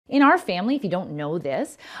In our family, if you don't know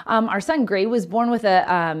this, our son Gray was born with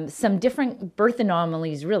some different birth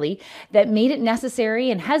anomalies, really, that made it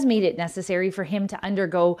necessary and has made it necessary for him to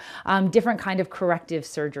undergo different kind of corrective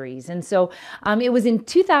surgeries. And so it was in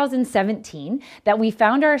 2017 that we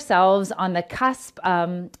found ourselves on the cusp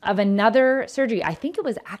of another surgery. I think it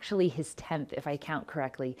was actually his 10th, if I count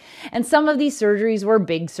correctly. And some of these surgeries were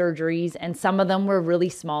big surgeries and some of them were really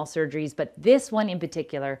small surgeries, but this one in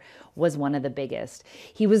particular was one of the biggest.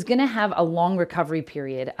 He was going to have a long recovery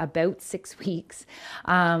period, about 6 weeks,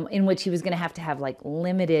 in which he was going to have like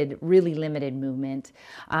really limited movement.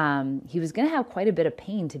 He was going to have quite a bit of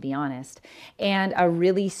pain, to be honest, and a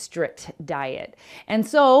really strict diet. And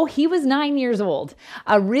so he was 9 years old.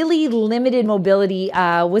 A really limited mobility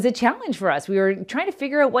was a challenge for us. We were trying to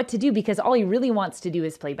figure out what to do because all he really wants to do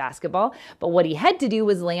is play basketball, but what he had to do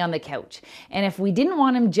was lay on the couch. And if we didn't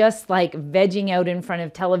want him just like vegging out in front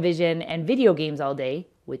of television and video games all day,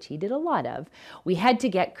 which he did a lot of, we had to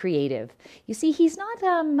get creative. You see, he's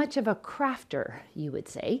not much of a crafter, you would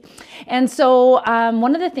say. And so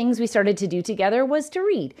one of the things we started to do together was to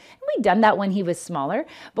read. And we'd done that when he was smaller,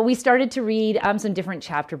 but we started to read some different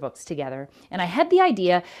chapter books together. And I had the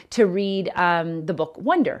idea to read the book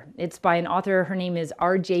Wonder. It's by an author, her name is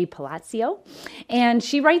R.J. Palacio. And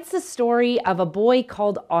she writes the story of a boy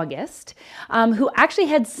called August, who actually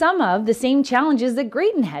had some of the same challenges that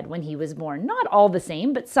Graydon had when he was born. Not all the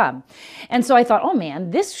same, but some. And so I thought, oh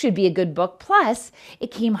man, this should be a good book. Plus,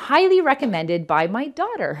 it came highly recommended by my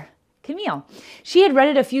daughter, Camille. She had read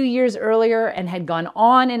it a few years earlier and had gone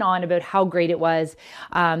on and on about how great it was,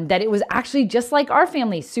 that it was actually just like our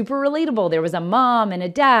family, super relatable. There was a mom and a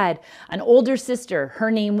dad, an older sister,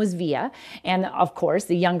 her name was Via, and of course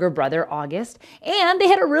the younger brother, August, and they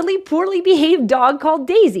had a really poorly behaved dog called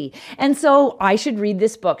Daisy. And so I should read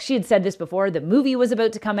this book. She had said this before, the movie was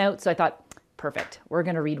about to come out, so I thought, perfect. We're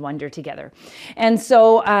going to read Wonder together. And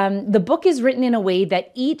so the book is written in a way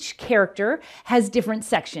that each character has different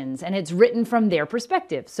sections and it's written from their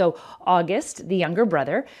perspective. So August, the younger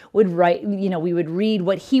brother, would write, we would read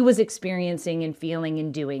what he was experiencing and feeling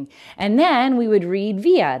and doing. And then we would read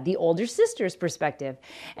Via, the older sister's perspective.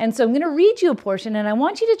 And so I'm going to read you a portion and I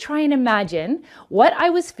want you to try and imagine what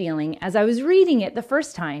I was feeling as I was reading it the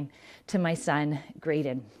first time to my son,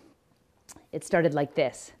 Graydon. It started like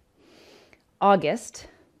this. August,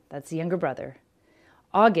 that's the younger brother.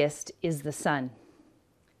 August is the sun.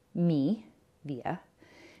 Me, Via,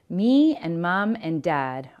 me and mom and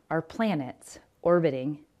dad are planets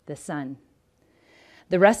orbiting the sun.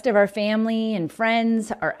 The rest of our family and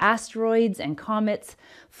friends are asteroids and comets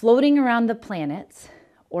floating around the planets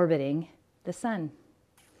orbiting the sun.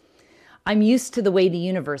 I'm used to the way the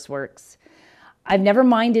universe works. I've never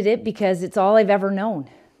minded it because it's all I've ever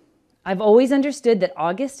known. I've always understood that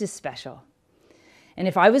August is special. And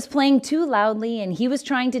if I was playing too loudly and he was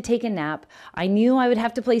trying to take a nap, I knew I would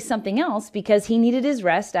have to play something else because he needed his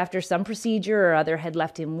rest after some procedure or other had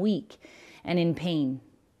left him weak and in pain.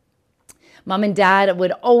 Mom and Dad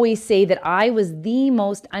would always say that I was the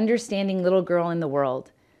most understanding little girl in the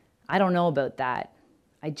world. I don't know about that.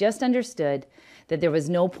 I just understood that there was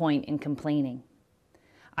no point in complaining.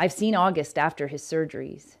 I've seen August after his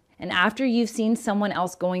surgeries. And after you've seen someone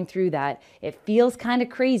else going through that, it feels kind of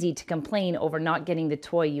crazy to complain over not getting the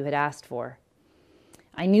toy you had asked for.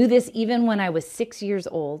 I knew this even when I was 6 years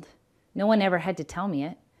old. No one ever had to tell me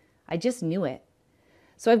it. I just knew it.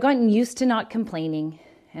 So I've gotten used to not complaining,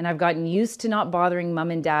 and I've gotten used to not bothering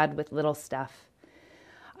Mom and Dad with little stuff.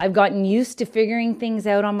 I've gotten used to figuring things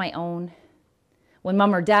out on my own. When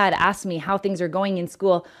Mom or Dad ask me how things are going in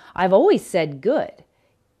school, I've always said good,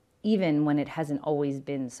 even when it hasn't always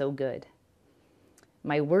been so good.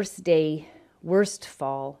 My worst day, worst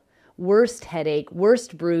fall, worst headache,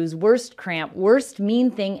 worst bruise, worst cramp, worst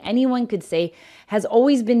mean thing anyone could say has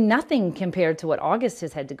always been nothing compared to what August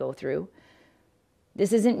has had to go through.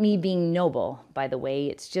 This isn't me being noble, by the way,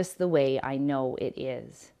 it's just the way I know it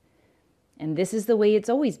is. And this is the way it's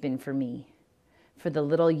always been for me, for the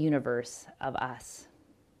little universe of us.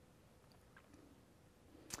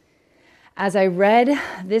 As I read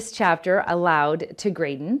this chapter aloud to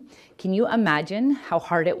Graydon, can you imagine how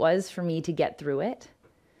hard it was for me to get through it?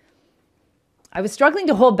 I was struggling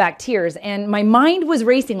to hold back tears and my mind was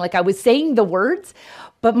racing, like I was saying the words,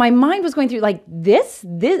 but my mind was going through like this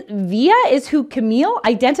Via is who Camille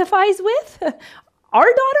identifies with? Our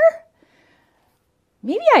daughter?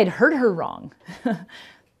 Maybe I'd heard her wrong.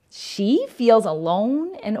 She feels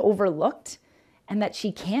alone and overlooked and that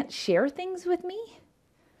she can't share things with me?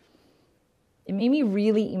 It made me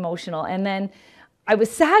really emotional. And then I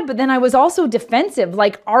was sad, but then I was also defensive.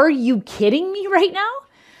 Like, are you kidding me right now?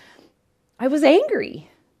 I was angry.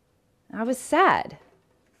 I was sad.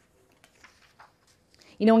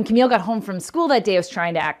 You know, when Camille got home from school that day, I was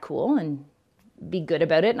trying to act cool and be good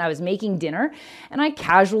about it. And I was making dinner and I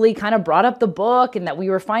casually kind of brought up the book and that we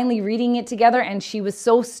were finally reading it together. And she was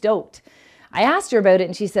so stoked. I asked her about it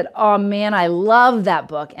and she said, "Oh man, I love that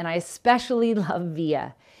book. And I especially love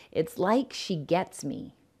Via. It's like she gets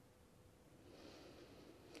me."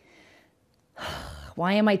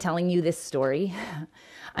 Why am I telling you this story?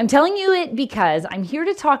 I'm telling you it because I'm here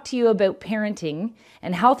to talk to you about parenting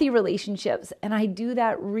and healthy relationships. And I do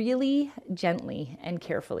that really gently and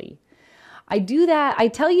carefully. I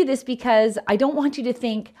tell you this because I don't want you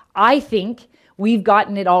to I think we've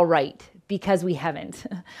gotten it all right, because we haven't.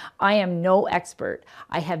 I am no expert.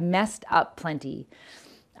 I have messed up plenty.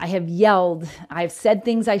 I have yelled. I've said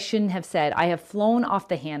things I shouldn't have said. I have flown off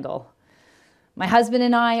the handle. My husband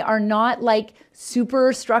and I are not like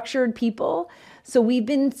super structured people. So we've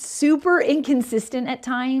been super inconsistent at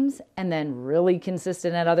times and then really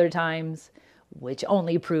consistent at other times, which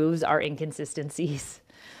only proves our inconsistencies.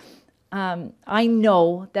 I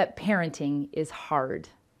know that parenting is hard,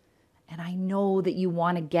 and I know that you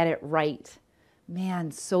want to get it right.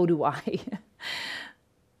 Man, so do I.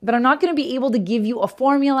 But I'm not going to be able to give you a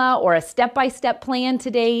formula or a step-by-step plan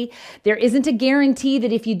today. There isn't a guarantee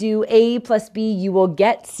that if you do A plus B, you will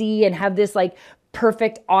get C and have this like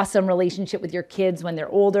perfect, awesome relationship with your kids when they're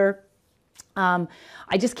older. I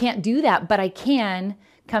just can't do that, but I can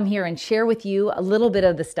come here and share with you a little bit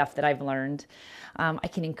of the stuff that I've learned. I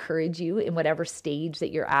can encourage you in whatever stage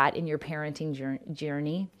that you're at in your parenting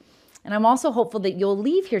journey. And I'm also hopeful that you'll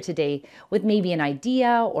leave here today with maybe an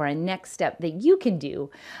idea or a next step that you can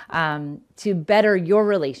do to better your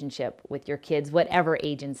relationship with your kids, whatever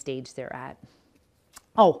age and stage they're at.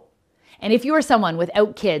 Oh, and if you are someone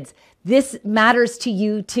without kids, this matters to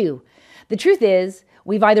you too. The truth is,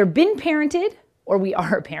 we've either been parented or we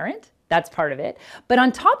are a parent. That's part of it. But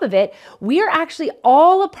on top of it, we are actually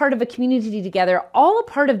all a part of a community together, all a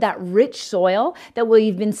part of that rich soil that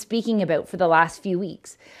we've been speaking about for the last few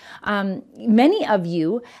weeks. Many of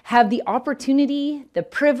you have the opportunity, the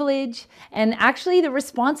privilege, and actually the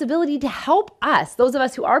responsibility to help us, those of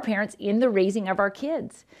us who are parents, in the raising of our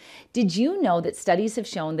kids. Did you know that studies have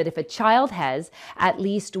shown that if a child has at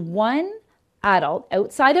least one adult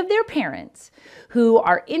outside of their parents who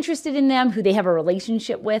are interested in them, who they have a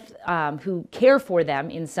relationship with, who care for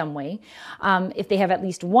them in some way, if they have at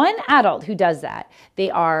least one adult who does that,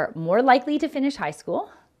 they are more likely to finish high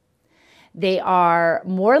school. They are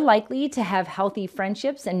more likely to have healthy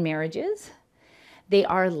friendships and marriages. They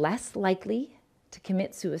are less likely to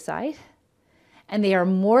commit suicide. And they are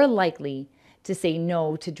more likely to say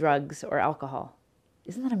no to drugs or alcohol.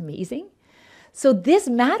 Isn't that amazing? So this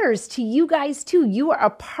matters to you guys too. You are a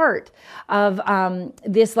part of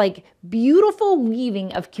this like beautiful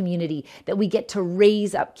weaving of community that we get to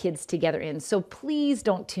raise up kids together in. So please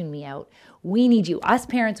don't tune me out. We need you. Us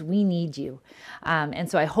parents, we need you. And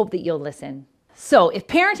so I hope that you'll listen. So if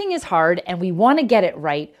parenting is hard and we want to get it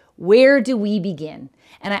right, where do we begin?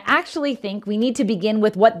 And I actually think we need to begin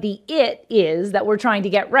with what the it is that we're trying to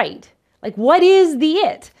get right. Like, what is the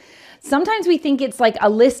it? Sometimes we think it's like a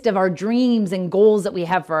list of our dreams and goals that we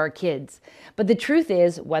have for our kids. But the truth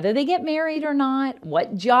is, whether they get married or not,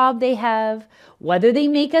 what job they have, whether they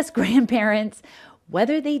make us grandparents,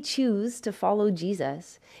 whether they choose to follow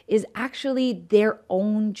Jesus, is actually their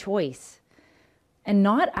own choice and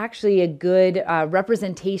not actually a good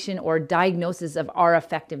representation or diagnosis of our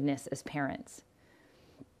effectiveness as parents.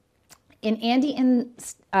 In Andy and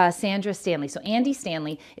Sandra Stanley. So Andy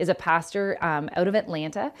Stanley is a pastor out of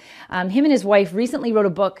Atlanta. Him and his wife recently wrote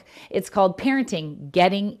a book. It's called Parenting,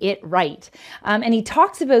 Getting It Right. And he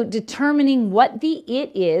talks about determining what the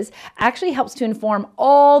it is actually helps to inform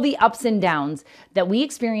all the ups and downs that we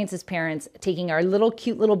experience as parents taking our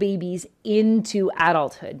cute little babies into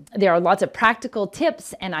adulthood. There are lots of practical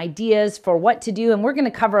tips and ideas for what to do, and we're going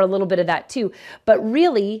to cover a little bit of that too. But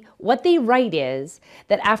really, what they write is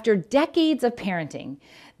that after decades of parenting,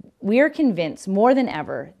 we are convinced more than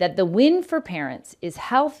ever that the win for parents is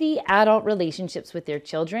healthy adult relationships with their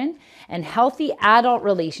children and healthy adult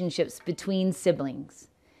relationships between siblings.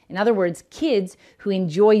 In other words, kids who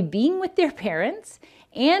enjoy being with their parents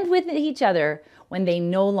and with each other when they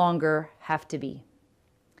no longer have to be.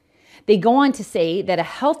 They go on to say that a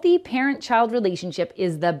healthy parent-child relationship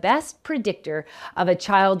is the best predictor of a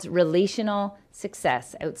child's relational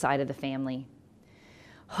success outside of the family.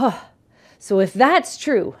 So if that's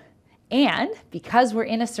true, and because we're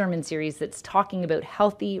in a sermon series that's talking about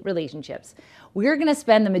healthy relationships, we're going to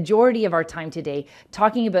spend the majority of our time today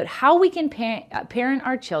talking about how we can parent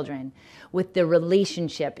our children with the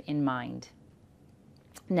relationship in mind.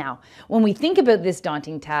 Now, when we think about this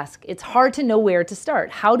daunting task, it's hard to know where to start.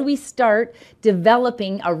 How do we start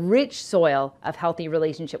developing a rich soil of healthy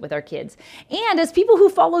relationship with our kids? And as people who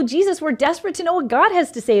follow Jesus, we're desperate to know what God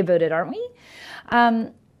has to say about it, aren't we?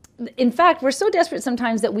 In fact, we're so desperate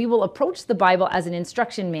sometimes that we will approach the Bible as an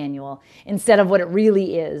instruction manual instead of what it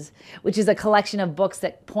really is, which is a collection of books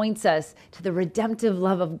that points us to the redemptive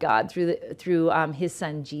love of God through his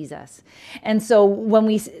son, Jesus. And so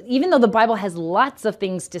even though the Bible has lots of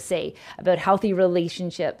things to say about healthy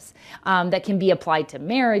relationships that can be applied to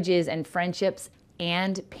marriages and friendships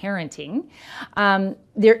and parenting,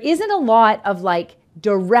 there isn't a lot of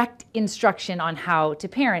direct instruction on how to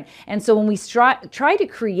parent. And so when we try to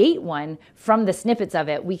create one from the snippets of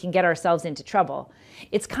it, we can get ourselves into trouble.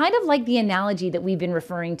 It's kind of like the analogy that we've been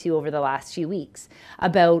referring to over the last few weeks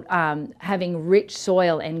about having rich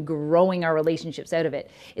soil and growing our relationships out of it.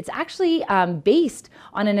 It's actually based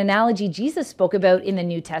on an analogy Jesus spoke about in the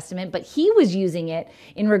New Testament, but he was using it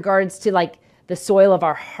in regards to the soil of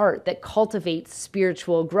our heart that cultivates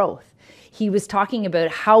spiritual growth. He was talking about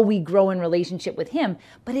how we grow in relationship with him,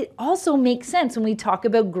 but it also makes sense when we talk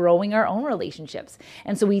about growing our own relationships.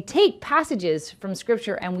 And so we take passages from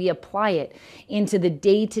Scripture and we apply it into the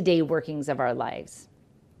day-to-day workings of our lives.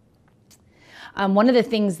 One of the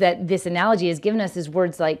things that this analogy has given us is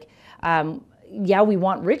words like, yeah, we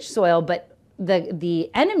want rich soil, but the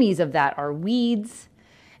enemies of that are weeds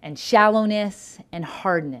and shallowness and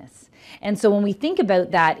hardness. And so when we think about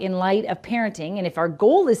that in light of parenting, and if our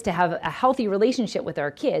goal is to have a healthy relationship with our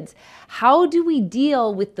kids, how do we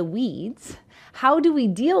deal with the weeds? How do we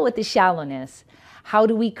deal with the shallowness? How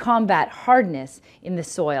do we combat hardness in the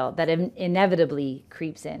soil that inevitably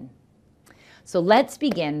creeps in? So let's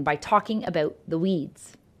begin by talking about the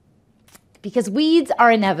weeds. Because weeds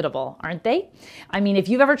are inevitable, aren't they? I mean, if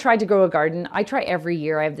you've ever tried to grow a garden, I try every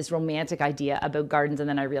year. I have this romantic idea about gardens, and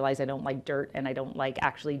then I realize I don't like dirt and I don't like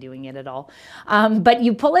actually doing it at all. But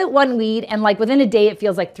you pull out one weed and within a day, it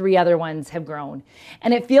feels like 3 other ones have grown.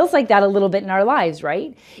 And it feels like that a little bit in our lives,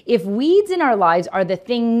 right? If weeds in our lives are the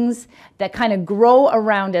things that kind of grow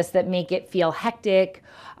around us that make it feel hectic,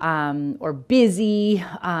 or busy,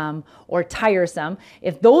 or tiresome,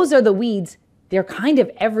 if those are the weeds, they're kind of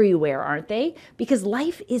everywhere, aren't they? Because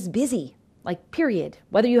life is busy, period.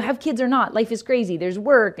 Whether you have kids or not, life is crazy. There's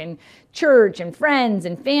work and church and friends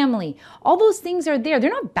and family. All those things are there. They're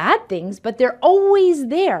not bad things, but they're always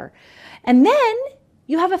there. And then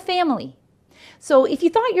you have a family. So if you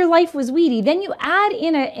thought your life was weedy, then you add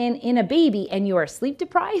in a baby and you are sleep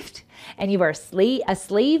deprived and you are a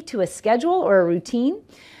slave to a schedule or a routine.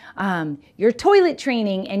 You're toilet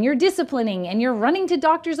training and you're disciplining and you're running to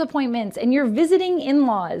doctor's appointments and you're visiting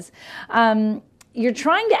in-laws. You're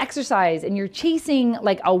trying to exercise and you're chasing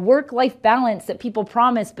a work-life balance that people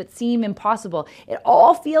promise but seem impossible. It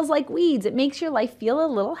all feels like weeds. It makes your life feel a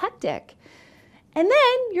little hectic. And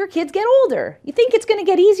then your kids get older. You think it's going to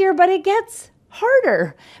get easier, but it gets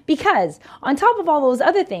harder because on top of all those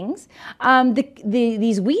other things,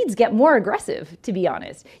 these weeds get more aggressive, to be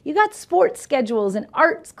honest. You got sports schedules and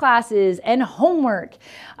arts classes and homework.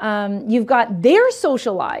 You've got their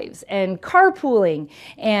social lives and carpooling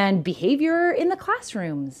and behavior in the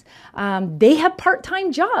classrooms. They have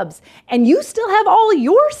part-time jobs and you still have all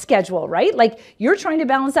your schedule, right? You're trying to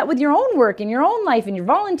balance that with your own work and your own life and your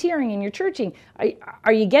volunteering and your churching.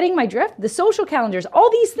 Are you getting my drift? The social calendars, all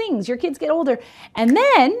these things, your kids get older. And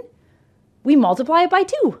then we multiply it by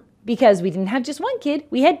 2 because we didn't have just 1 kid,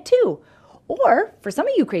 we had 2. Or for some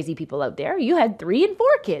of you crazy people out there, you had 3 and 4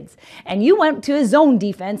 kids and you went to a zone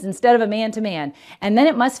defense instead of a man-to-man. And then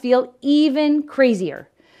it must feel even crazier.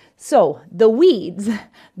 So the weeds,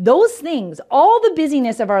 those things, all the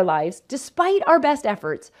busyness of our lives, despite our best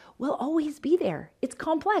efforts, will always be there. It's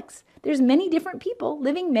complex. There's many different people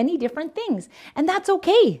living many different things, and that's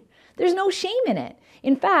okay. There's no shame in it.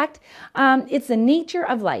 In fact, it's the nature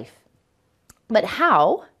of life. But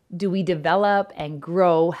how do we develop and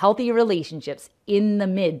grow healthy relationships in the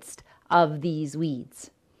midst of these weeds?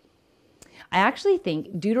 I actually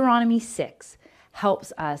think Deuteronomy 6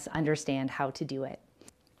 helps us understand how to do it.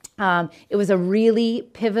 It was a really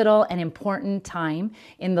pivotal and important time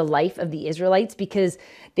in the life of the Israelites because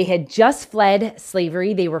they had just fled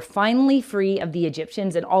slavery. They were finally free of the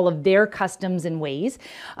Egyptians and all of their customs and ways.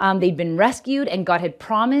 They'd been rescued and God had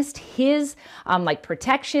promised his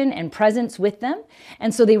protection and presence with them.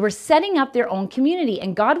 And so they were setting up their own community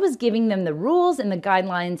and God was giving them the rules and the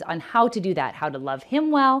guidelines on how to do that, how to love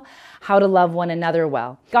him well, how to love one another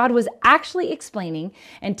well. God was actually explaining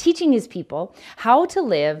and teaching his people how to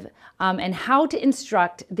live live and how to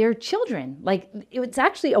instruct their children. Like, it's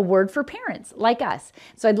actually a word for parents like us.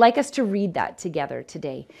 So I'd like us to read that together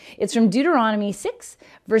today. It's from Deuteronomy 6,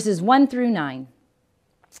 verses 1 through 9.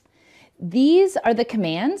 These are the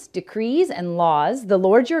commands, decrees, and laws the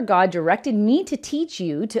Lord your God directed me to teach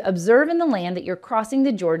you to observe in the land that you're crossing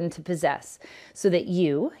the Jordan to possess, so that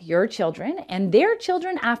you, your children, and their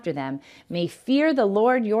children after them may fear the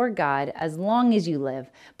Lord your God as long as you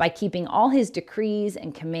live, by keeping all his decrees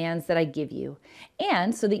and commands that I give you,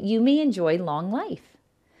 and so that you may enjoy long life.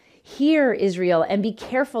 Hear, Israel, and be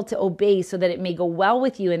careful to obey, so that it may go well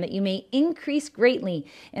with you and that you may increase greatly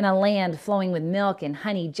in a land flowing with milk and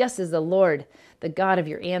honey, just as the Lord, the God of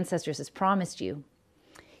your ancestors, has promised you.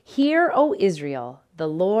 Hear, O Israel, the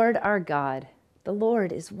Lord our God, the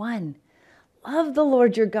Lord is one. Love the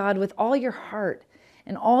Lord your God with all your heart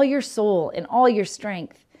and all your soul and all your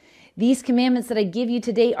strength. These commandments that I give you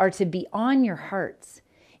today are to be on your hearts.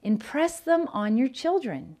 Impress them on your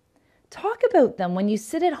children. Talk about them when you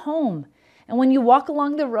sit at home and when you walk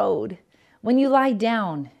along the road, when you lie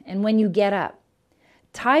down and when you get up.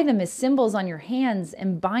 Tie them as symbols on your hands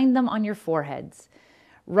and bind them on your foreheads.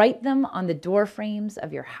 Write them on the door frames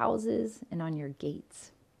of your houses and on your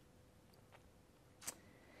gates.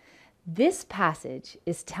 This passage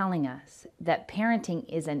is telling us that parenting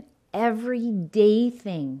is an everyday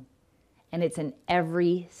thing, and it's an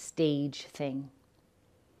every stage thing.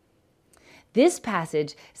 This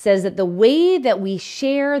passage says that the way that we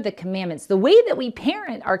share the commandments, the way that we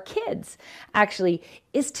parent our kids, actually,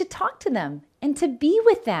 is to talk to them and to be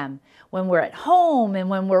with them when we're at home and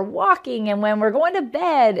when we're walking and when we're going to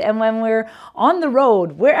bed and when we're on the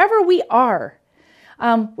road, wherever we are.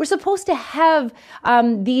 We're supposed to have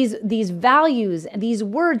these values and these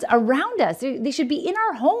words around us. They should be in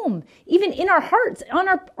our home, even in our hearts, on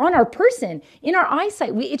our person, in our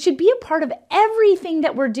eyesight. It should be a part of everything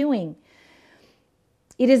that we're doing.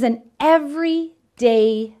 It is an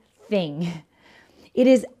everyday thing. It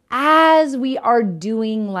is as we are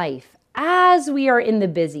doing life, as we are in the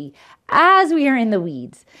busy, as we are in the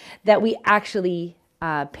weeds, that we actually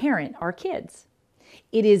parent our kids.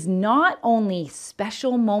 It is not only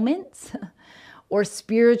special moments or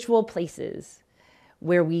spiritual places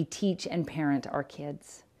where we teach and parent our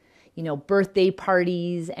kids. You know, birthday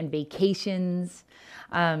parties and vacations,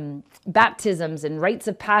 baptisms and rites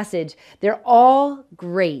of passage, they're all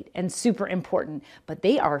great and super important, but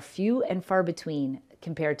they are few and far between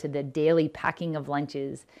compared to the daily packing of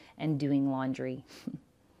lunches and doing laundry.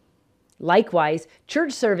 Likewise,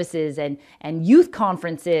 church services and youth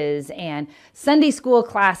conferences and Sunday school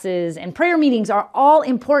classes and prayer meetings are all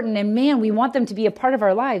important, and man, we want them to be a part of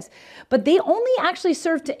our lives. But they only actually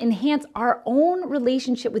serve to enhance our own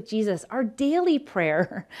relationship with Jesus, our daily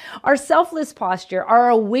prayer, our selfless posture, our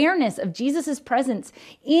awareness of Jesus' presence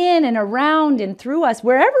in and around and through us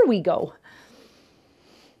wherever we go.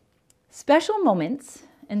 Special moments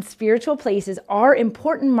and spiritual places are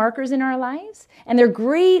important markers in our lives, and they're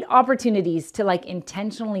great opportunities to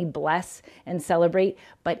intentionally bless and celebrate,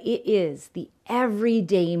 but it is the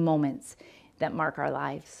everyday moments that mark our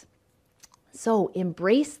lives. So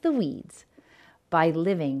embrace the weeds by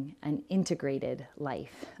living an integrated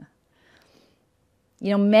life.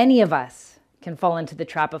 You know, many of us can fall into the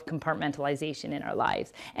trap of compartmentalization in our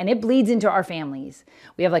lives, and it bleeds into our families.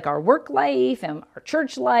 We have our work life and our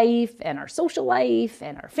church life and our social life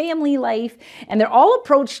and our family life, and they're all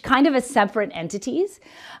approached kind of as separate entities.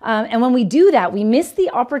 And when we do that, we miss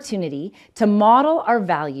the opportunity to model our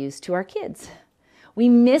values to our kids. We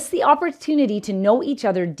miss the opportunity to know each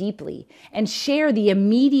other deeply and share the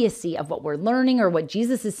immediacy of what we're learning or what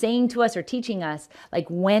Jesus is saying to us or teaching us,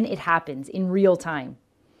 when it happens in real time.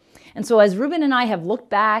 And so as Ruben and I have looked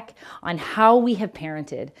back on how we have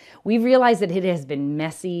parented, we've realized that it has been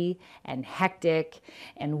messy and hectic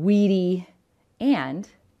and weedy and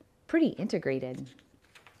pretty integrated.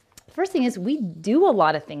 The first thing is we do a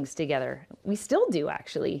lot of things together. We still do,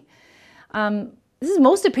 actually. This is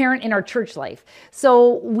most apparent in our church life.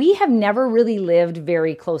 So we have never really lived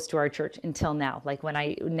very close to our church until now,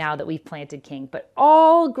 now that we've planted King. But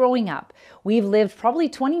all growing up, we've lived probably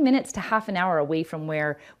 20 minutes to half an hour away from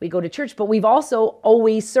where we go to church, but we've also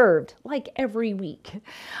always served, every week.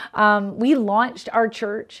 We launched our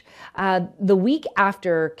church the week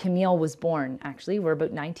after Camille was born, actually. We're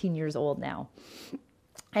about 19 years old now.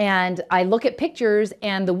 And I look at pictures,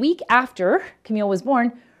 and the week after Camille was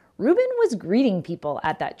born, Ruben was greeting people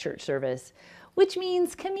at that church service, which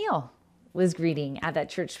means Camille was greeting at that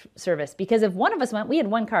church service, because if one of us went, we had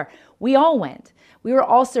one car, we all went. We were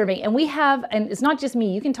all serving, and and it's not just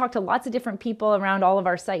me, you can talk to lots of different people around all of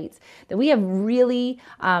our sites, that we have really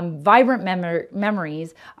vibrant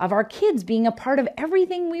memories of our kids being a part of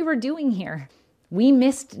everything we were doing here. We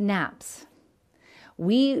missed naps.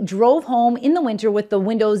 We drove home in the winter with the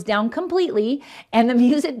windows down completely and the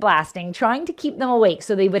music blasting, trying to keep them awake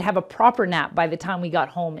so they would have a proper nap by the time we got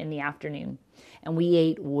home in the afternoon. And we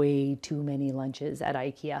ate way too many lunches at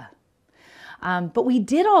IKEA. But we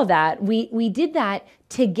did all that. We did that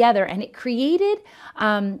together, and it created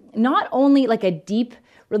not only like a deep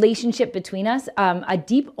relationship between us, a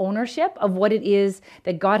deep ownership of what it is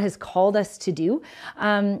that God has called us to do.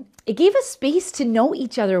 It gave us space to know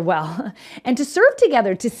each other well and to serve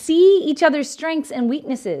together, to see each other's strengths and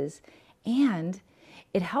weaknesses. And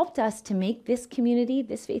it helped us to make this community,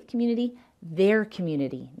 this faith community, their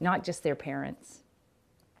community, not just their parents.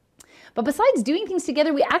 But besides doing things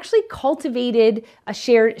together, we actually cultivated a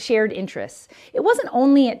shared interests. It wasn't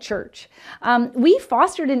only at church. We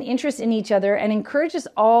fostered an interest in each other and encouraged us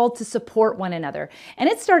all to support one another. And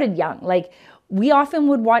it started young. Like, we often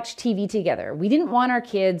would watch TV together. We didn't want our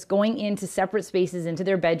kids going into separate spaces, into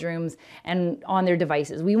their bedrooms and on their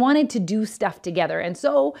devices. We wanted to do stuff together. And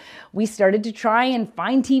so we started to try and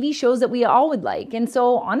find TV shows that we all would like. And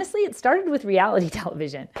so honestly, it started with reality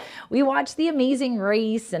television. We watched The Amazing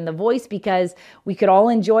Race and The Voice because we could all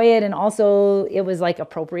enjoy it. And also it was like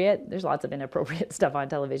appropriate. There's lots of inappropriate stuff on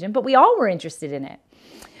television, but we all were interested in it.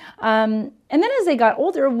 And then as they got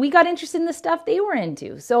older, we got interested in the stuff they were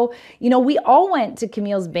into. So, we all went to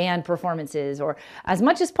Camille's band performances, or as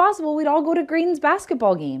much as possible, we'd all go to Graydon's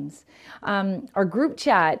basketball games. Our group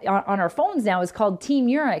chat on our phones now is called Team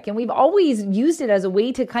Uric, and we've always used it as a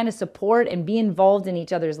way to kind of support and be involved in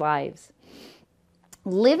each other's lives.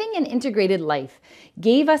 Living an integrated life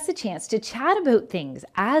gave us a chance to chat about things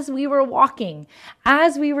as we were walking,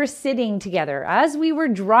 as we were sitting together, as we were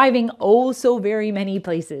driving oh so very many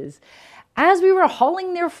places, as we were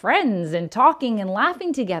hauling their friends and talking and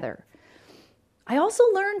laughing together. I also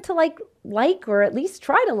learned to like or at least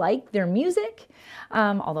try to like their music,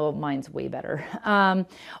 although mine's way better.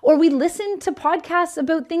 Or we listened to podcasts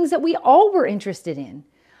about things that we all were interested in.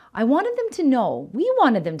 We wanted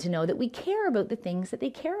them to know that we care about the things that they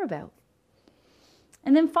care about.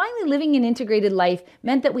 And then finally, living an integrated life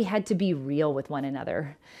meant that we had to be real with one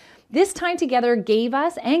another. This time together gave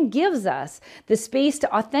us and gives us the space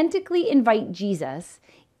to authentically invite Jesus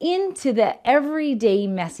into the everyday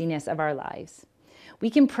messiness of our lives. We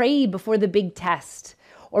can pray before the big test,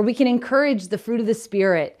 or we can encourage the fruit of the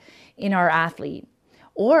Spirit in our athlete,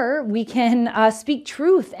 or we can speak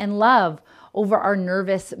truth and love over our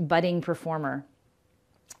nervous, budding performer.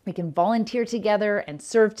 We can volunteer together and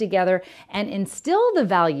serve together and instill the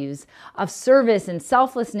values of service and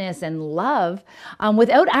selflessness and love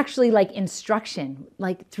without actually instruction,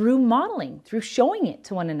 through modeling, through showing it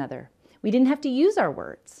to one another. We didn't have to use our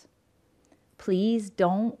words. Please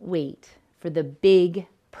don't wait for the big,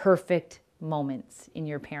 perfect moments in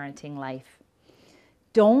your parenting life.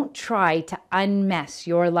 Don't try to unmess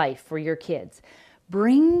your life for your kids.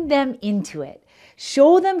 Bring them into it.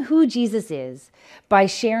 Show them who Jesus is by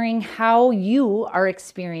sharing how you are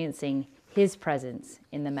experiencing his presence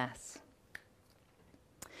in the mess.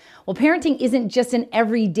 Well, parenting isn't just an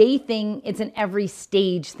everyday thing, it's an every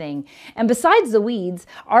stage thing. And besides the weeds,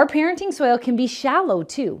 our parenting soil can be shallow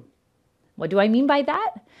too. What do I mean by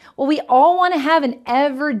that? Well, we all want to have an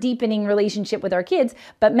ever-deepening relationship with our kids,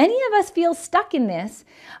 but many of us feel stuck in this,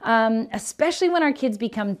 especially when our kids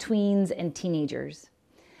become tweens and teenagers.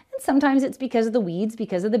 And sometimes it's because of the weeds,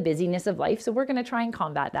 because of the busyness of life, so we're going to try and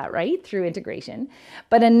combat that, right, through integration.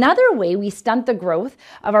 But another way we stunt the growth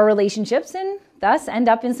of our relationships and thus end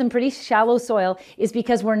up in some pretty shallow soil is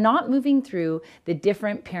because we're not moving through the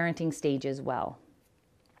different parenting stages well.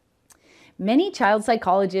 Many child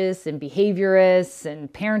psychologists and behaviorists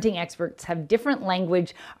and parenting experts have different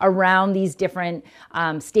language around these different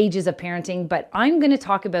stages of parenting, but I'm going to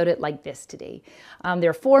talk about it like this today. There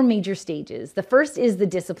are 4 major stages. The first is the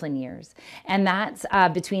discipline years, and that's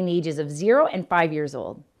between the ages of 0 and 5 years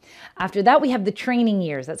old. After that, we have the training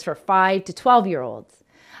years. That's for 5 to 12-year-olds.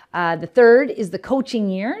 The third is the coaching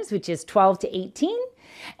years, which is 12 to 18,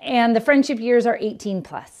 and the friendship years are 18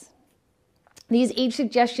 plus. These age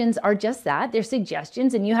suggestions are just that. They're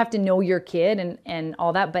suggestions, and you have to know your kid and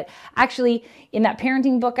all that. But actually, in that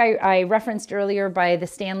parenting book I referenced earlier by the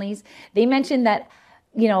Stanleys, they mentioned that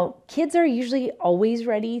Kids are usually always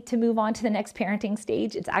ready to move on to the next parenting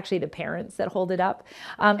stage. It's actually the parents that hold it up.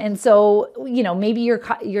 And so, maybe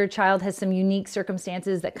your child has some unique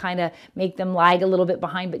circumstances that kind of make them lag a little bit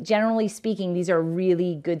behind. But generally speaking, these are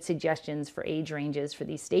really good suggestions for age ranges for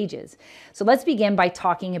these stages. So let's begin by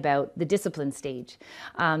talking about the discipline stage.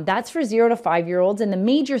 That's for 0 to 5-year-olds. And the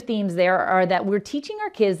major themes there are that we're teaching our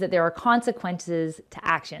kids that there are consequences to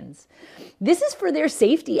actions. This is for their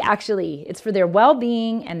safety, actually. It's for their well-being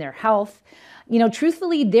and their health.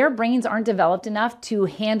 Truthfully, their brains aren't developed enough to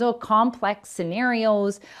handle complex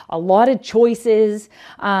scenarios, a lot of choices.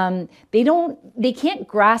 They can't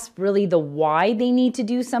grasp really the why they need to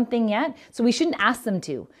do something yet. So we shouldn't ask them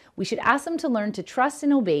to. We should ask them to learn to trust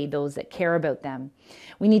and obey those that care about them.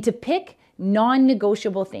 We need to pick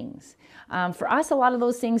non-negotiable things. For us, a lot of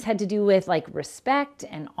those things had to do with like respect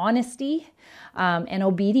and honesty and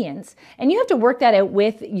obedience. And you have to work that out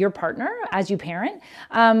with your partner as you parent.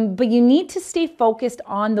 But you need to stay focused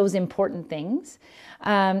on those important things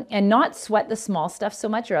and not sweat the small stuff so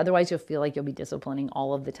much, or otherwise you'll feel like you'll be disciplining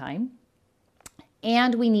all of the time.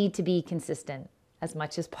 And we need to be consistent as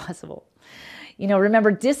much as possible.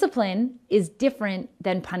 Remember, discipline is different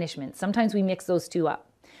than punishment. Sometimes we mix those two up.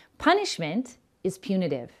 Punishment is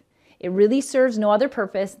punitive. It really serves no other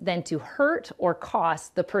purpose than to hurt or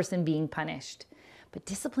cost the person being punished. But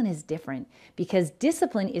discipline is different because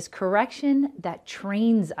discipline is correction that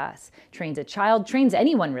trains us, trains a child, trains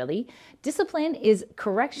anyone really. Discipline is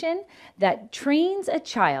correction that trains a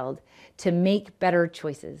child to make better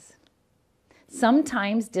choices.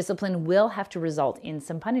 Sometimes discipline will have to result in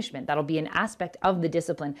some punishment. That'll be an aspect of the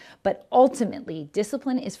discipline. But ultimately,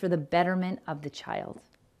 discipline is for the betterment of the child.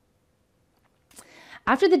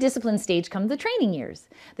 After the discipline stage come the training years.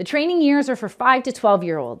 The training years are for 5 to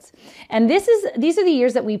 12-year-olds. And these are the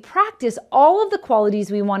years that we practice all of the qualities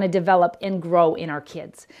we want to develop and grow in our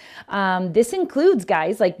kids. This includes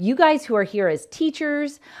guys like you guys who are here as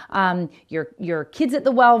teachers, your kids at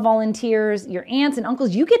the well volunteers, your aunts and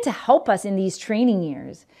uncles. You get to help us in these training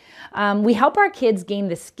years. We help our kids gain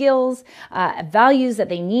the skills, values that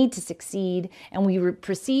they need to succeed, and we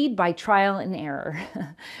proceed by trial and error.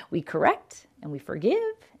 We correct, and we forgive,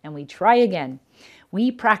 and we try again.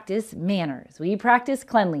 We practice manners. We practice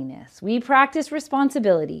cleanliness. We practice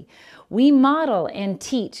responsibility. We model and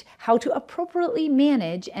teach how to appropriately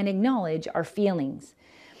manage and acknowledge our feelings.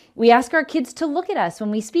 We ask our kids to look at us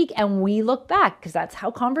when we speak, and we look back, because that's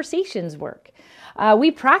how conversations work.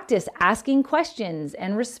 We practice asking questions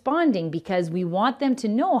and responding because we want them to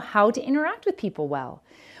know how to interact with people well.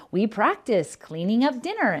 We practice cleaning up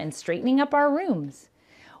dinner and straightening up our rooms.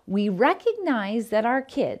 We recognize that our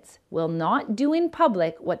kids will not do in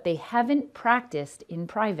public what they haven't practiced in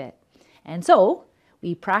private. And so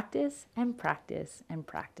we practice and practice and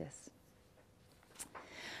practice.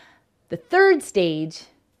 The third stage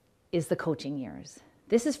is the coaching years.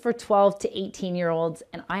 This is for 12 to 18-year-olds,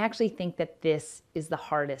 and I actually think that this is the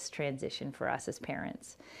hardest transition for us as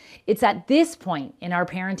parents. It's at this point in our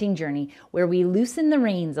parenting journey where we loosen the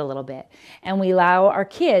reins a little bit and we allow our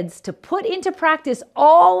kids to put into practice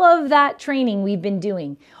all of that training we've been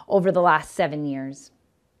doing over the last 7 years.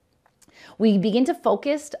 We begin to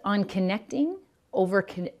focus on connecting over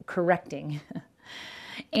correcting.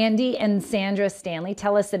 Andy and Sandra Stanley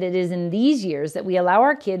tell us that it is in these years that we allow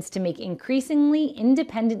our kids to make increasingly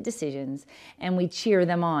independent decisions, and we cheer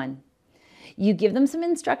them on. You give them some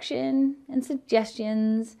instruction and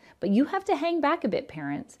suggestions, but you have to hang back a bit,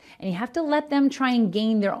 parents, and you have to let them try and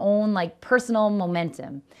gain their own personal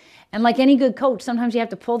momentum. And like any good coach, sometimes you have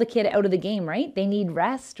to pull the kid out of the game, right? They need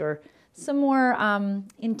rest or some more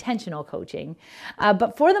intentional coaching.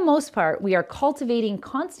 But for the most part, we are cultivating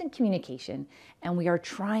constant communication, and we are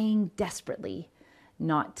trying desperately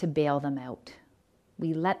not to bail them out.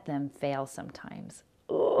 We let them fail sometimes.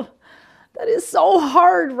 Oh, that is so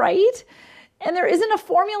hard, right? And there isn't a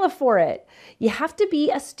formula for it. You have to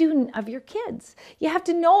be a student of your kids. You have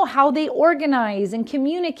to know how they organize and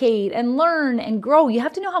communicate and learn and grow. You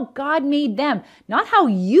have to know how God made them, not how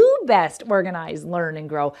you best organize, learn, and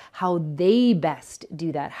grow, how they best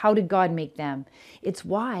do that. How did God make them? It's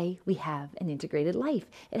why we have an integrated life.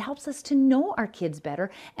 It helps us to know our kids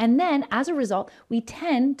better. And then as a result, we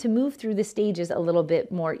tend to move through the stages a little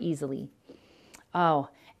bit more easily. Oh,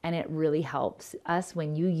 and it really helps us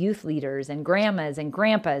when you youth leaders and grandmas and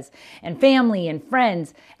grandpas and family and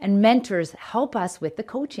friends and mentors help us with the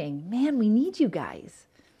coaching. Man, we need you guys.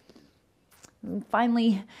 And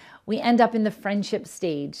finally, we end up in the friendship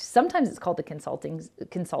stage. Sometimes it's called the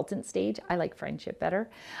consultant stage. I like friendship better.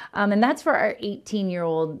 And that's for our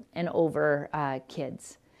 18-year-old and over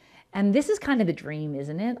kids. And this is kind of the dream,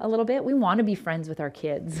 isn't it? A little bit. We want to be friends with our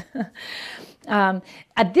kids.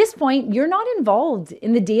 At this point, you're not involved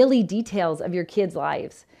in the daily details of your kids'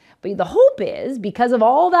 lives. But the hope is, because of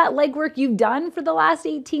all that legwork you've done for the last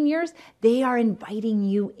 18 years, they are inviting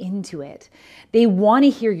you into it. They want to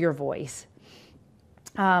hear your voice.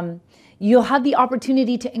 You'll have the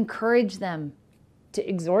opportunity to encourage them, to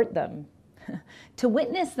exhort them, to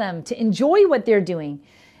witness them, to enjoy what they're doing.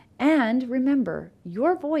 And remember,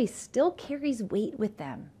 your voice still carries weight with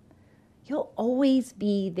them. You'll always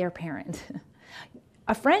be their parent.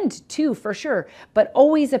 A friend too, for sure, but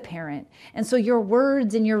always a parent. And so your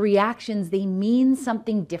words and your reactions, they mean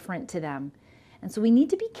something different to them. And so we need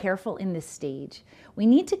to be careful in this stage. We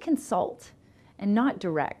need to consult and not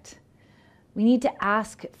direct. We need to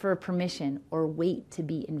ask for permission or wait to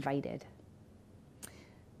be invited.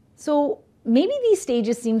 So maybe these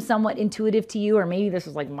stages seem somewhat intuitive to you, or maybe this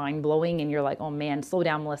is like mind-blowing and you're like, oh man, slow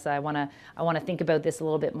down, Melissa. I want to think about this a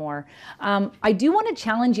little bit more. I do want to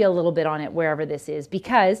challenge you a little bit on it wherever this is,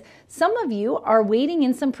 because some of you are wading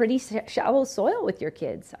in some pretty shallow soil with your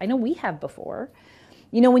kids. I know we have before.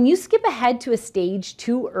 You know, when you skip ahead to a stage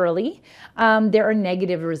too early, there are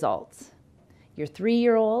negative results. Your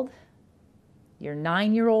 3-year-old, your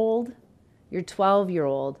 9-year-old, your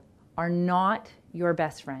 12-year-old are not your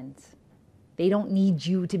best friends. They don't need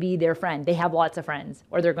you to be their friend. They have lots of friends,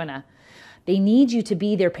 or they're gonna. They need you to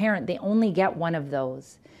be their parent. They only get one of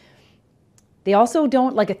those. They also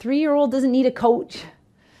don't, like a 3-year-old doesn't need a coach.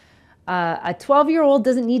 A 12-year-old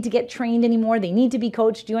doesn't need to get trained anymore. They need to be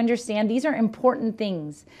coached. Do you understand? These are important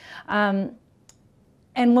things. And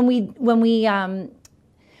when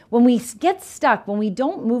we get stuck, when we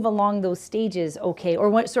don't move along those stages, okay, or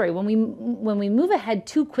when we move ahead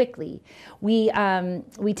too quickly, we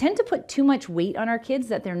tend to put too much weight on our kids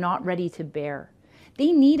that they're not ready to bear.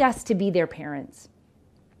 They need us to be their parents.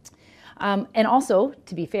 And also,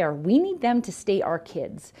 to be fair, we need them to stay our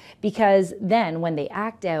kids, because then when they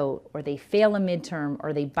act out or they fail a midterm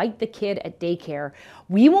or they bite the kid at daycare,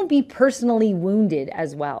 we won't be personally wounded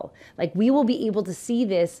as well. Like, we will be able to see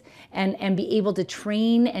this and be able to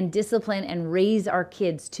train and discipline and raise our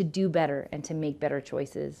kids to do better and to make better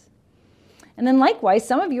choices. And then likewise,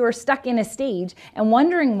 some of you are stuck in a stage and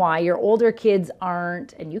wondering why your older kids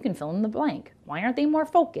aren't, and you can fill in the blank. Why aren't they more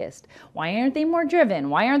focused? Why aren't they more driven?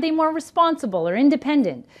 Why aren't they more responsible or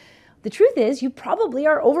independent? The truth is, you probably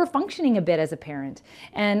are over-functioning a bit as a parent.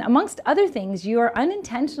 And amongst other things, you are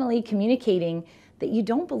unintentionally communicating that you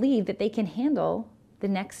don't believe that they can handle the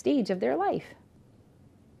next stage of their life.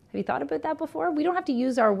 Have you thought about that before? We don't have to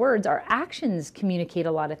use our words. Our actions communicate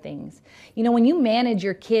a lot of things. You know, when you manage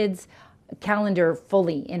your kids' calendar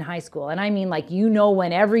fully in high school, and I mean, like, you know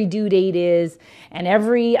when every due date is, and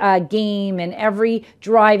every game and every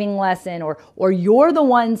driving lesson, or you're the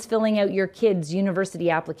ones filling out your kids' university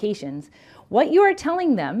applications, what you are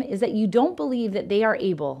telling them is that you don't believe that they are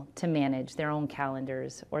able to manage their own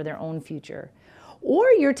calendars or their own future.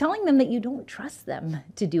 Or you're telling them that you don't trust them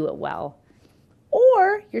to do it well.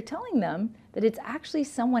 Or you're telling them that it's actually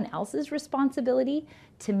someone else's responsibility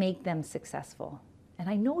to make them successful. And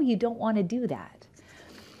I know you don't want to do that.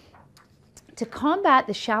 To combat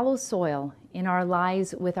the shallow soil in our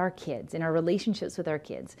lives with our kids, in our relationships with our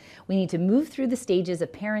kids, we need to move through the stages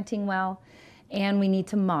of parenting well, and we need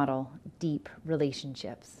to model deep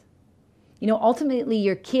relationships. You know, ultimately,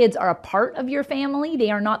 your kids are a part of your family. They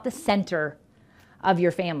are not the center of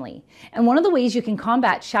your family. And one of the ways you can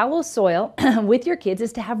combat shallow soil with your kids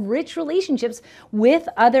is to have rich relationships with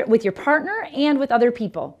your partner and with other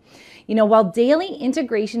people. You know, while daily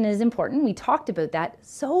integration is important, we talked about that,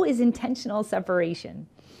 so is intentional separation.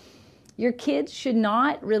 Your kids should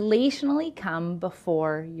not relationally come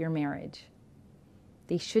before your marriage.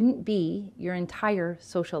 They shouldn't be your entire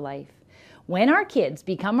social life. When our kids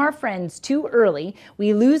become our friends too early,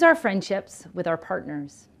 we lose our friendships with our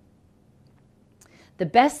partners. The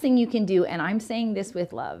best thing you can do, and I'm saying this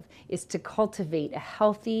with love, is to cultivate a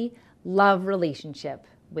healthy love relationship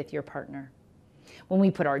with your partner. When we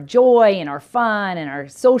put our joy and our fun and our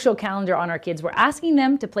social calendar on our kids, we're asking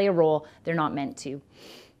them to play a role they're not meant to.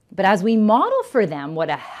 But as we model for them what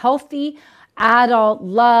a healthy adult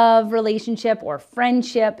love relationship or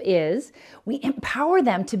friendship is, we empower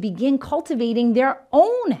them to begin cultivating their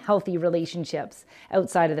own healthy relationships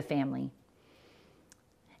outside of the family.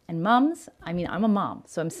 And moms, I mean, I'm a mom,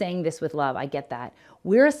 so I'm saying this with love. I get that.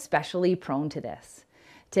 We're especially prone to this,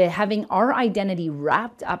 to having our identity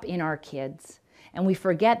wrapped up in our kids. And we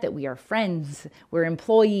forget that we are friends, we're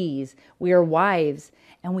employees, we are wives,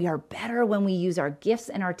 and we are better when we use our gifts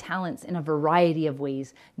and our talents in a variety of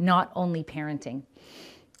ways, not only parenting.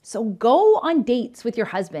 So go on dates with your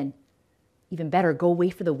husband. Even better, go away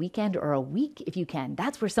for the weekend or a week if you can.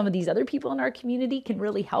 That's where some of these other people in our community can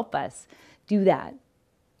really help us do that.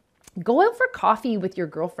 Go out for coffee with your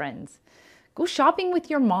girlfriends. Go shopping with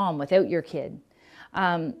your mom without your kid.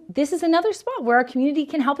 This is another spot where our community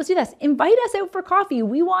can help us do this. Invite us out for coffee.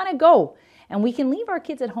 We want to go. And we can leave our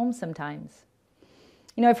kids at home sometimes.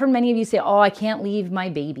 You know, I've heard many of you say, oh, I can't leave my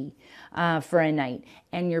baby for a night.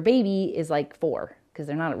 And your baby is like 4 because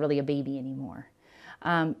they're not really a baby anymore.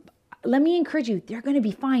 Let me encourage you, they're going to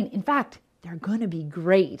be fine. In fact, they're going to be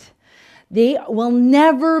great. They will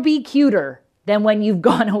never be cuter than when you've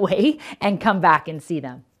gone away and come back and see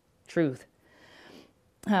them. Truth.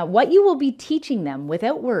 What you will be teaching them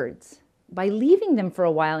without words by leaving them for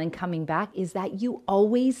a while and coming back is that you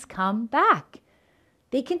always come back.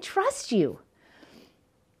 They can trust you.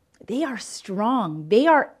 They are strong. They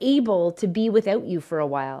are able to be without you for a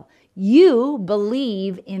while. You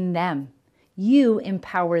believe in them. You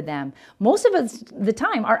empower them. Most of us, the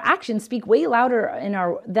time, our actions speak way louder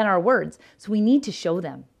than our words, so we need to show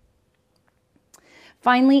them.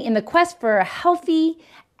 Finally, in the quest for a healthy,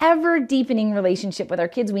 ever-deepening relationship with our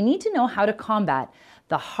kids, we need to know how to combat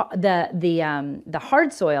the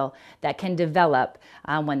hard soil that can develop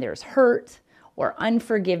when there's hurt or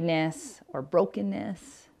unforgiveness or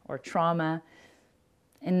brokenness or trauma.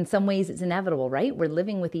 In some ways, it's inevitable, right? We're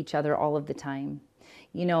living with each other all of the time.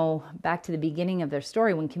 You know, back to the beginning of their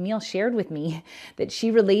story, when Camille shared with me that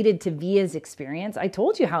she related to Via's experience, I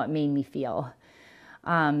told you how it made me feel.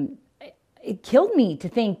 It killed me to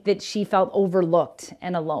think that she felt overlooked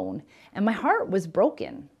and alone, and my heart was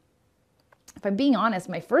broken. If I'm being honest,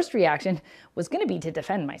 my first reaction was going to be to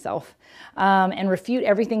defend myself and refute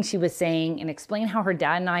everything she was saying and explain how her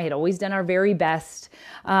dad and I had always done our very best,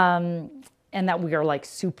 and that we are like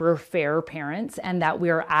super fair parents and that we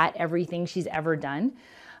are at everything she's ever done.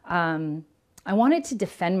 I wanted to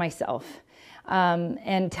defend myself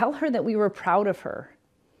and tell her that we were proud of her.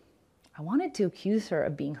 I wanted to accuse her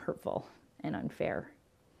of being hurtful and unfair.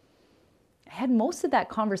 I had most of that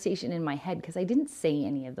conversation in my head because I didn't say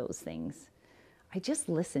any of those things. I just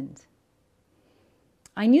listened.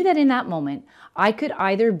 I knew that in that moment, I could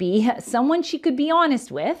either be someone she could be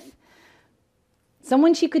honest with,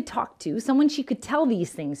 someone she could talk to, someone she could tell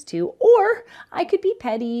these things to, or I could be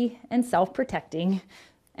petty and self-protecting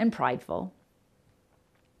and prideful.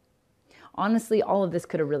 Honestly, all of this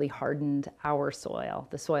could have really hardened our soil,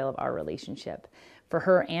 the soil of our relationship, for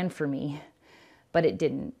her and for me, but it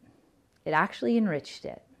didn't. It actually enriched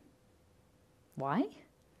it. Why?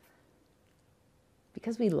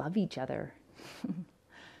 Because we love each other.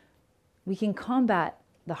 We can combat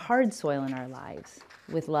the hard soil in our lives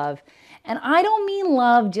with love. And I don't mean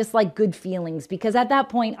love just like good feelings, because at that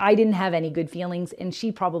point I didn't have any good feelings and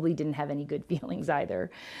she probably didn't have any good feelings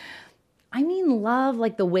either. I mean love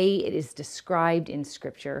like the way it is described in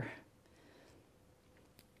Scripture.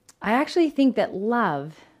 I actually think that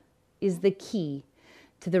love is the key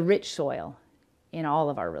to the rich soil in all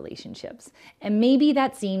of our relationships. And maybe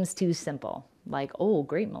that seems too simple. Like, oh,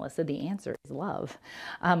 great, Melissa, the answer is love.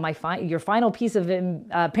 Your final piece of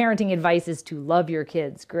parenting advice is to love your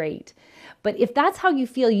kids. Great. But if that's how you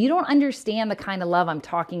feel, you don't understand the kind of love I'm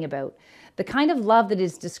talking about. The kind of love that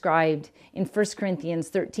is described in 1 Corinthians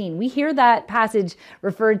 13. We hear that passage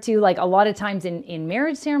referred to like a lot of times in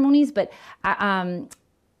marriage ceremonies, but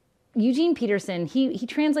Eugene Peterson, he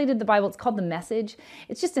translated the Bible. It's called The Message.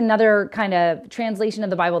 It's just another kind of translation of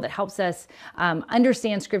the Bible that helps us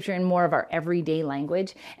understand Scripture in more of our everyday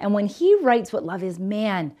language. And when he writes what love is,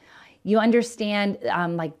 man, you understand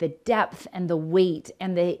like the depth and the weight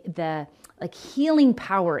and the like healing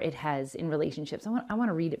power it has in relationships. I want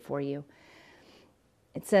to read it for you.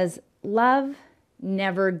 It says, love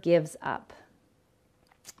never gives up.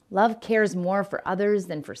 Love cares more for others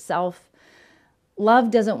than for self.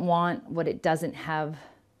 Love doesn't want what it doesn't have.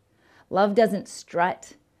 Love doesn't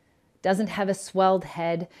strut, doesn't have a swelled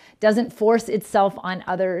head, doesn't force itself on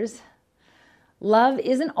others. Love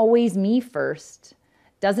isn't always me first,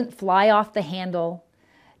 doesn't fly off the handle,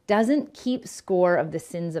 doesn't keep score of the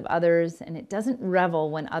sins of others, and it doesn't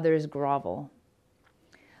revel when others grovel.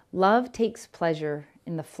 Love takes pleasure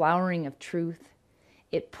in the flowering of truth.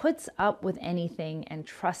 It puts up with anything and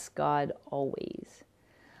trusts God always.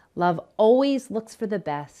 Love always looks for the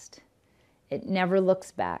best. It never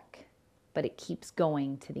looks back, but it keeps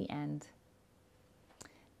going to the end.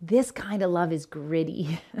 This kind of love is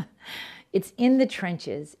gritty. It's in the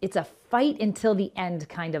trenches. It's a fight until the end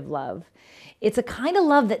kind of love. It's a kind of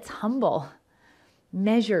love that's humble,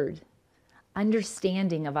 measured,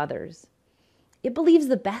 understanding of others. It believes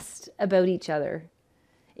the best about each other.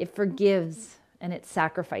 It forgives and it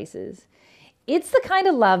sacrifices. It's the kind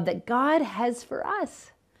of love that God has for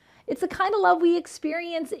us. It's the kind of love we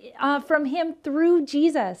experience from him through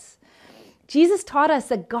Jesus. Jesus taught us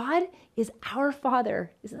that God is our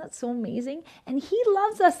Father. Isn't that so amazing? And he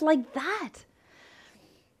loves us like that.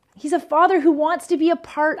 He's a Father who wants to be a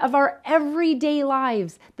part of our everyday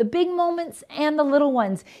lives, the big moments and the little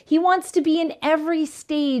ones. He wants to be in every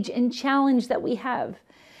stage and challenge that we have.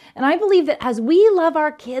 And I believe that as we love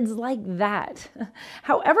our kids like that,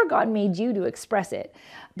 however God made you to express it,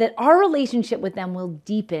 that our relationship with them will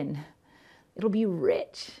deepen. It'll be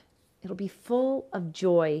rich. It'll be full of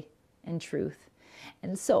joy and truth.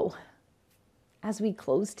 And so, as we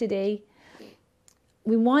close today,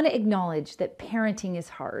 we want to acknowledge that parenting is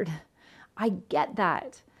hard. I get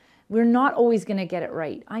that. We're not always going to get it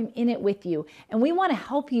right. I'm in it with you. And we want to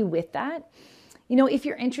help you with that. You know, if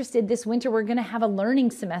you're interested, this winter, we're going to have a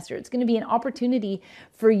learning semester. It's going to be an opportunity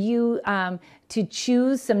for you to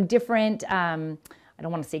choose some different, I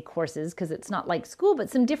don't want to say courses because it's not like school, but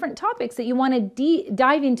some different topics that you want to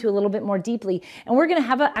dive into a little bit more deeply. And we're going to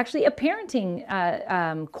have actually a parenting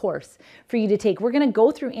course for you to take. We're going to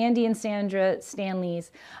go through Andy and Sandra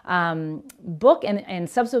Stanley's book and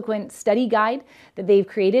subsequent study guide that they've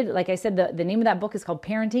created. Like I said, the name of that book is called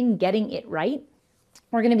Parenting, Getting It Right.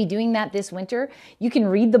 We're going to be doing that this winter. You can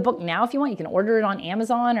read the book now if you want. You can order it on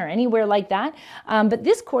Amazon or anywhere like that. But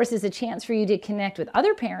this course is a chance for you to connect with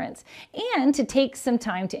other parents and to take some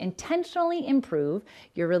time to intentionally improve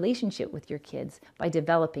your relationship with your kids by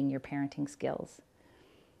developing your parenting skills.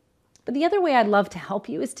 But the other way I'd love to help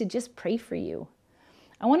you is to just pray for you.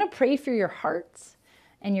 I want to pray for your hearts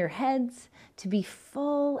and your heads to be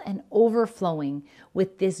full and overflowing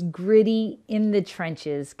with this gritty, in the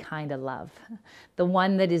trenches kind of love, the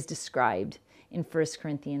one that is described in 1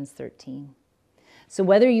 Corinthians 13. So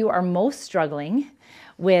whether you are most struggling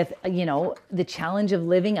with, the challenge of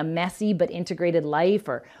living a messy but integrated life,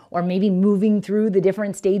 or maybe moving through the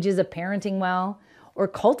different stages of parenting well, or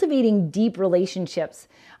cultivating deep relationships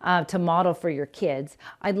to model for your kids,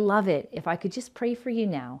 I'd love it if I could just pray for you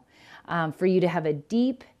now, for you to have a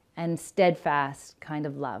deep and steadfast kind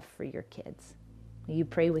of love for your kids. Will you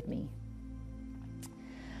pray with me?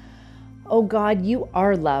 Oh God, you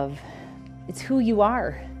are love. It's who you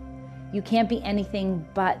are. You can't be anything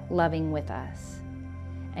but loving with us.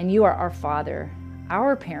 And you are our Father,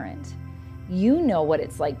 our parent. You know what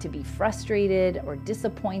it's like to be frustrated or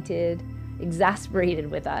disappointed,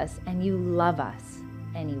 exasperated with us, and you love us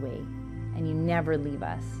anyway, and you never leave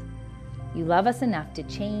us. You love us enough to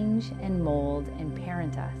change and mold and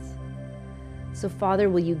parent us. So Father,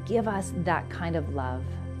 will you give us that kind of love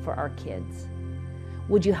for our kids?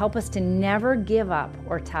 Would you help us to never give up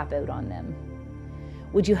or tap out on them?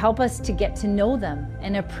 Would you help us to get to know them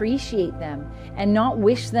and appreciate them and not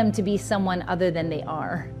wish them to be someone other than they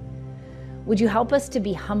are? Would you help us to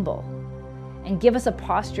be humble and give us a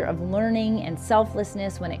posture of learning and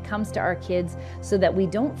selflessness when it comes to our kids, so that we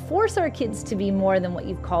don't force our kids to be more than what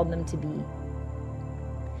you've called them to be?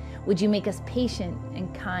 Would you make us patient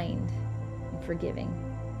and kind and forgiving?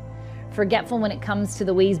 Forgetful when it comes to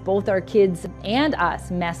the ways both our kids and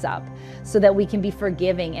us mess up, so that we can be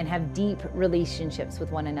forgiving and have deep relationships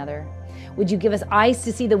with one another. Would you give us eyes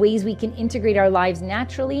to see the ways we can integrate our lives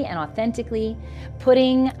naturally and authentically,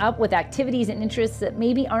 putting up with activities and interests that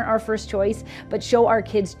maybe aren't our first choice, but show our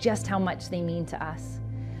kids just how much they mean to us?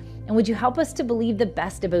 And would you help us to believe the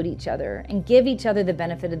best about each other and give each other the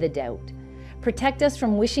benefit of the doubt? Protect us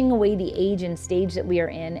from wishing away the age and stage that we are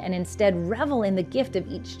in, and instead revel in the gift of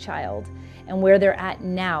each child and where they're at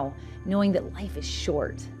now, knowing that life is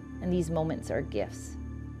short and these moments are gifts.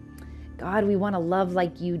 God, we want to love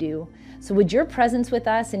like you do. So would your presence with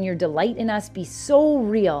us and your delight in us be so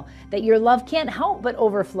real that your love can't help but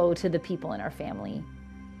overflow to the people in our family?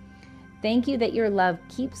 Thank you that your love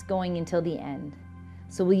keeps going until the end.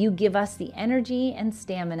 So will you give us the energy and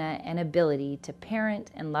stamina and ability to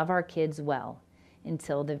parent and love our kids well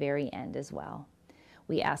until the very end as well?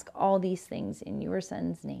 We ask all these things in your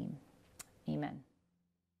Son's name. Amen.